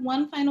just have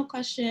one final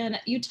question.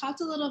 You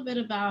talked a little bit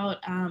about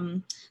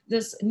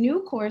this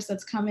new course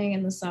that's coming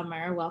in the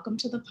summer, Welcome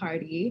to the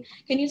Party.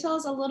 Can you tell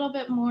us a little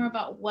bit more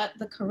about what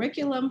the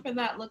curriculum for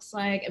that looks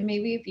like? And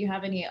maybe if you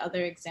have any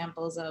other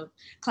examples of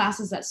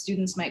classes that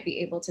students might be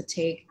able to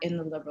take in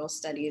the liberal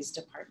studies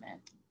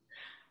department.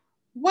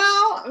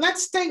 Well,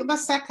 let's take the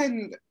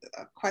second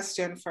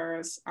question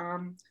first.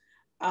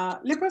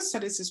 Liberal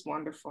studies is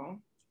wonderful.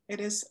 It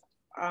is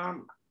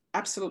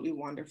absolutely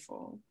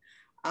wonderful.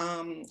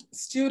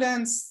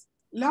 Students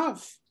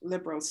love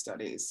liberal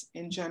studies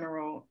in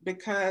general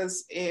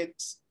because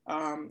it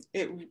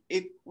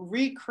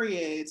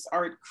recreates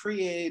or it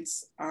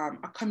creates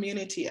a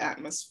community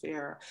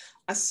atmosphere,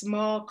 a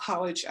small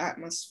college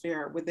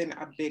atmosphere within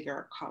a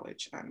bigger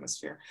college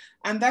atmosphere.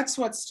 And that's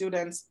what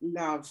students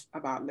love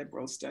about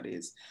liberal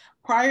studies.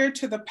 Prior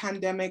to the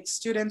pandemic,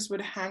 students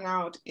would hang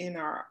out in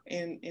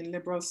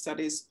liberal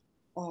studies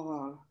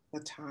all the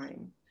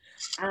time.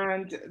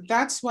 And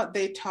that's what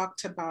they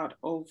talked about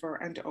over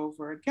and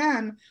over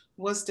again,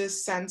 was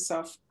this sense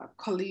of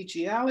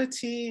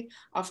collegiality,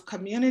 of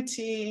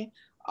community,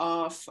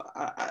 of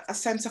a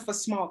sense of a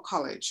small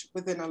college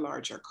within a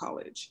larger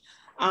college.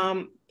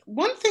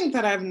 One thing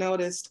that I've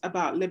noticed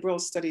about liberal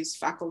studies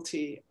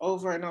faculty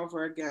over and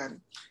over again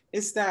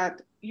is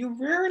that you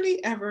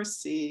rarely ever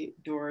see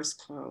doors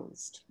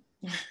closed.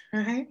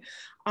 Right?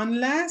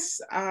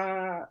 Unless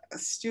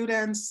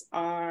students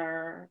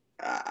are,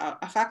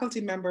 a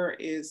faculty member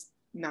is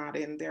not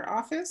in their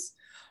office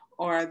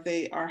or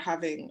they are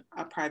having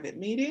a private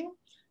meeting,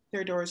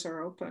 their doors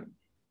are open,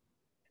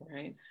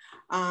 right?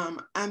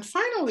 And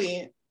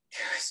finally,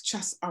 there's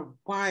just a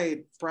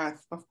wide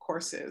breadth of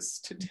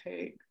courses to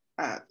take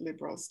at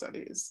liberal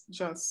studies.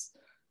 Just,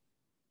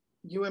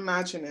 you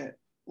imagine it,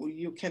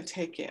 you can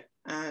take it.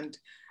 And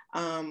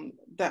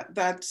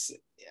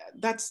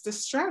that's the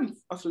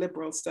strength of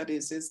liberal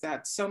studies, is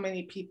that so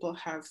many people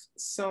have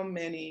so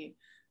many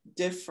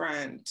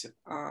different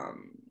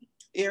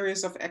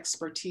areas of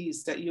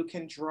expertise that you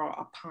can draw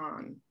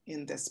upon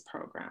in this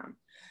program.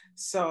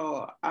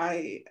 So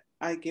I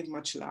give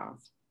much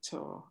love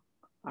to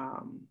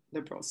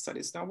liberal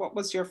studies. Now, what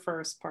was your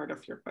first part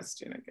of your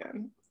question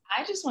again?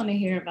 I just want to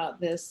hear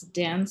about this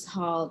dance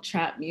hall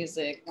trap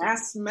music.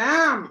 Yes,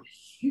 ma'am.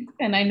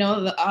 And I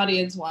know the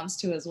audience wants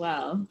to as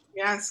well.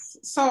 Yes,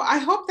 so I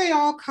hope they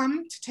all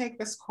come to take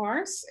this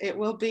course. It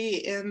will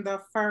be in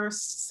the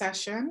first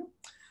session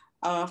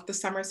of the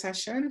summer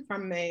session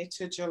from May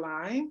to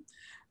July.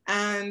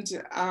 And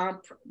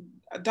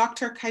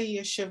Dr.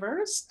 Kaya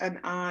Shivers and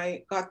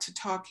I got to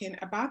talking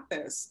about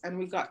this, and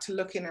we got to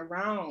looking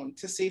around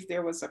to see if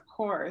there was a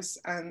course,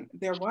 and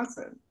there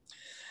wasn't.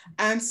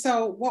 And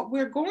so what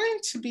we're going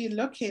to be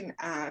looking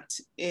at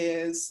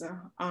is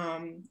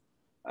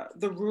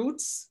the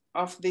roots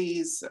of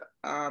these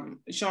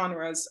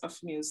genres of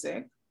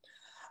music.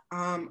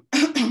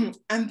 And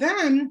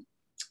then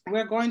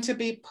we're going to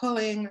be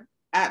pulling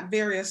at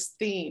various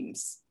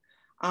themes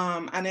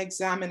and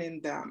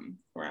examining them,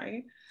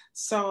 right?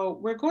 So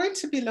we're going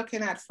to be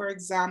looking at, for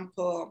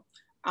example,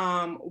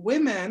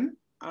 women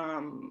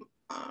and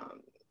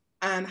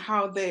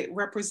how they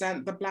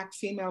represent the Black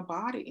female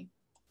body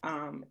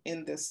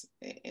in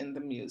the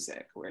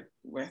music.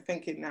 We're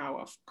thinking now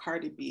of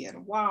Cardi B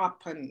and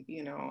WAP, and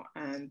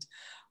and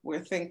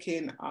we're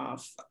thinking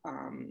of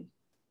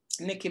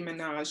Nicki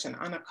Minaj and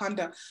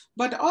Anaconda,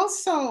 but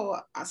also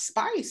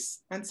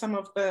Spice and some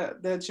of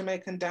the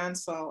Jamaican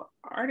dancehall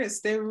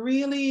artists. They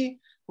really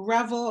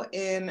revel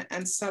in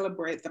and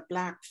celebrate the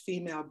Black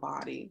female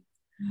body.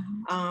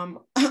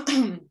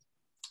 Mm-hmm.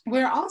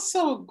 We're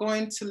also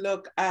going to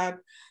look at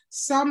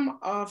some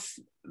of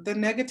the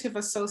negative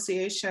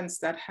associations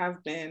that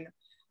have been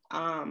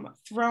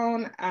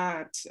thrown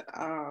at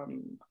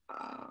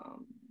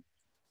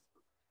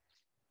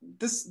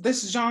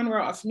this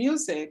genre of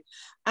music,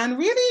 and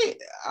really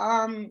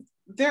and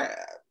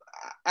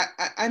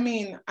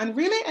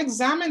really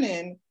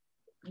examining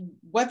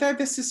whether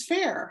this is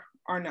fair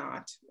or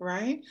not,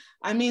 right?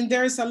 I mean,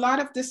 there's a lot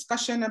of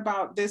discussion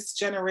about this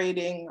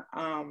generating,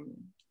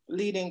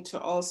 leading to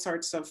all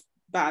sorts of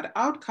bad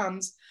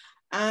outcomes.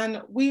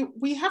 And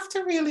we have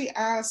to really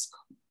ask,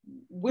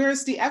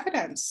 where's the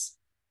evidence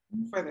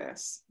for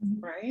this,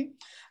 right?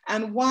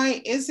 And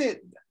why is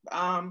it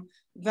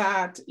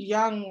that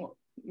young,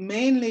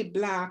 mainly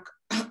Black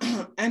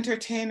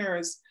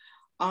entertainers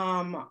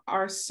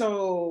are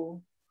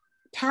so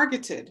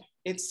targeted,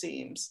 it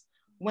seems,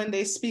 when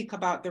they speak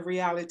about the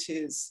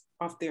realities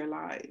of their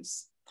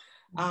lives?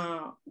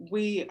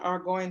 We are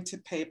going to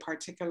pay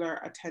particular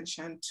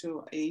attention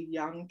to a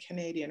young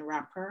Canadian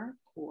rapper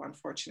who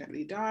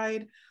unfortunately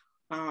died,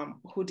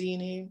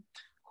 Houdini,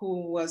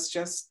 who was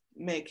just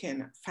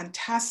making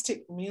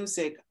fantastic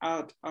music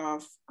out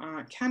of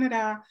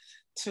Canada,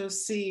 to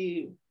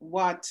see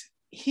what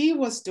he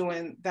was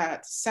doing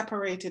that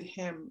separated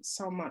him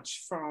so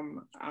much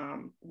from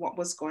what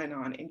was going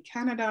on in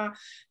Canada.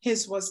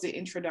 His was the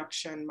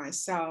introduction,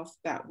 myself,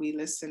 that we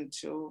listened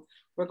to.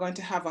 We're going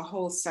to have a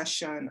whole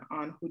session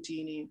on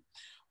Houdini.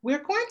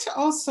 We're going to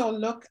also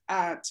look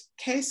at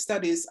case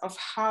studies of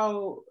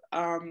how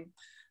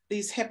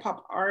these hip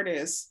hop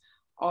artists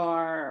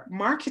are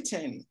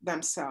marketing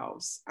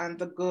themselves and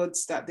the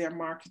goods that they're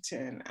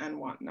marketing and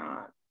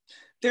whatnot.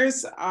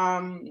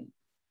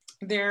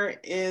 There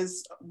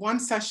is one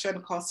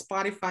session called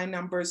Spotify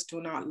Numbers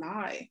Do Not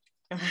Lie,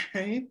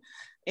 right?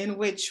 In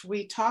which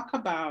we talk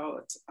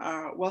about,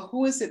 well,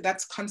 who is it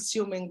that's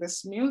consuming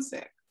this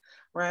music,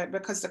 right?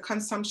 Because the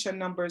consumption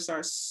numbers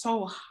are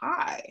so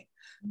high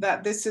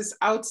that this is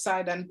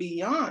outside and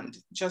beyond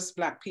just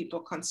Black people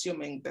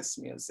consuming this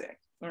music,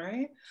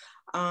 right?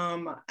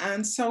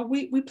 And so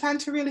we plan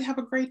to really have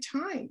a great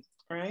time,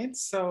 right?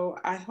 So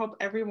I hope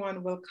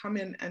everyone will come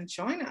in and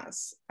join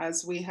us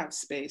as we have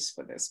space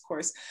for this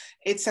course.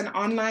 It's an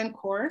online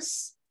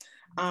course,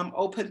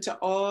 open to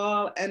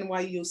all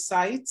NYU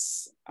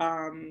sites,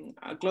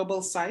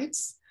 global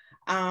sites.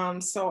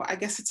 So I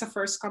guess it's a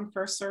first come,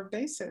 first serve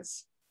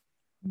basis.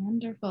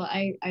 Wonderful.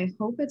 I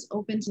hope it's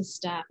open to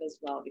staff as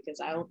well, because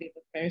I will be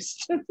the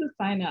first to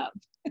sign up.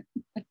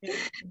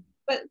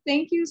 But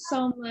thank you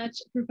so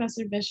much,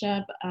 Professor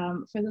Bishop,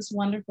 for this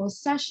wonderful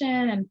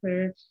session and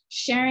for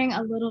sharing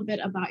a little bit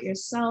about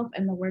yourself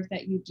and the work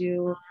that you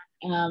do.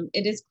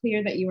 It is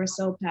clear that you are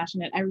so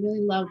passionate. I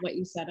really love what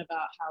you said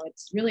about how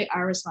it's really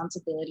our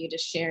responsibility to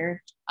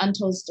share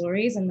untold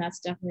stories. And that's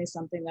definitely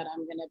something that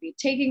I'm going to be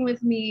taking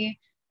with me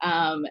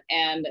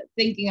and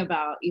thinking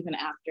about even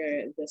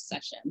after this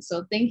session.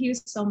 So thank you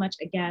so much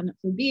again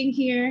for being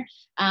here.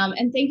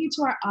 And thank you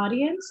to our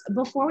audience.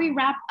 Before we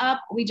wrap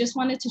up, we just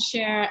wanted to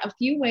share a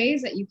few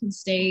ways that you can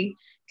stay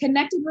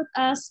connected with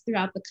us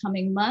throughout the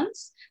coming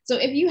months. So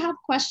if you have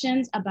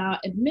questions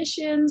about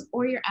admissions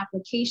or your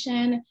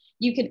application,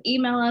 you can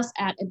email us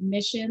at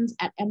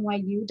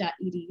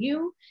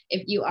admissions@nyu.edu.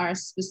 If you are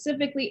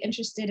specifically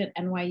interested in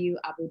NYU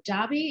Abu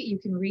Dhabi, you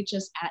can reach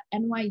us at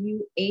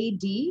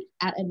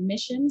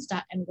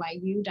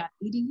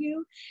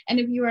nyuad@admissions.nyu.edu. And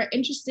if you are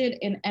interested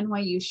in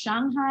NYU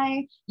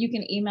Shanghai, you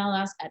can email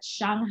us at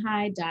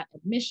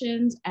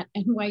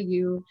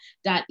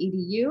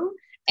shanghai.admissions@nyu.edu.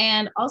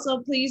 And also,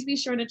 please be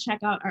sure to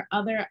check out our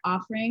other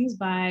offerings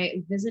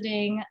by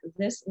visiting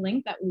this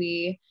link that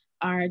we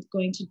are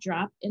going to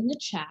drop in the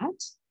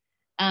chat.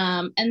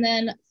 And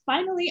then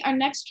finally, our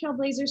next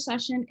Trailblazer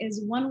session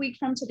is 1 week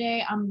from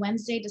today on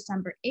Wednesday,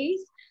 December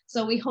 8th.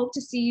 So we hope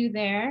to see you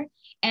there.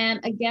 And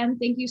again,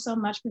 thank you so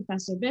much,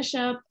 Professor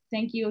Bishop.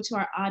 Thank you to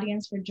our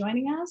audience for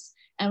joining us.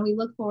 And we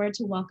look forward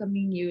to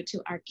welcoming you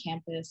to our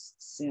campus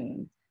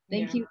soon.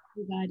 Thank you,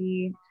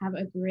 everybody. Have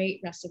a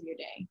great rest of your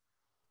day.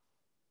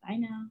 Bye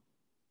now.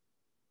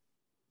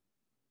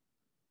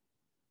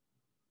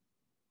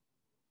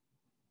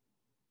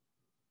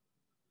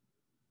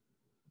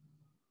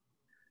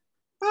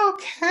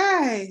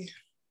 Okay.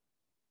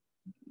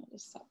 I'll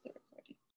just stop there.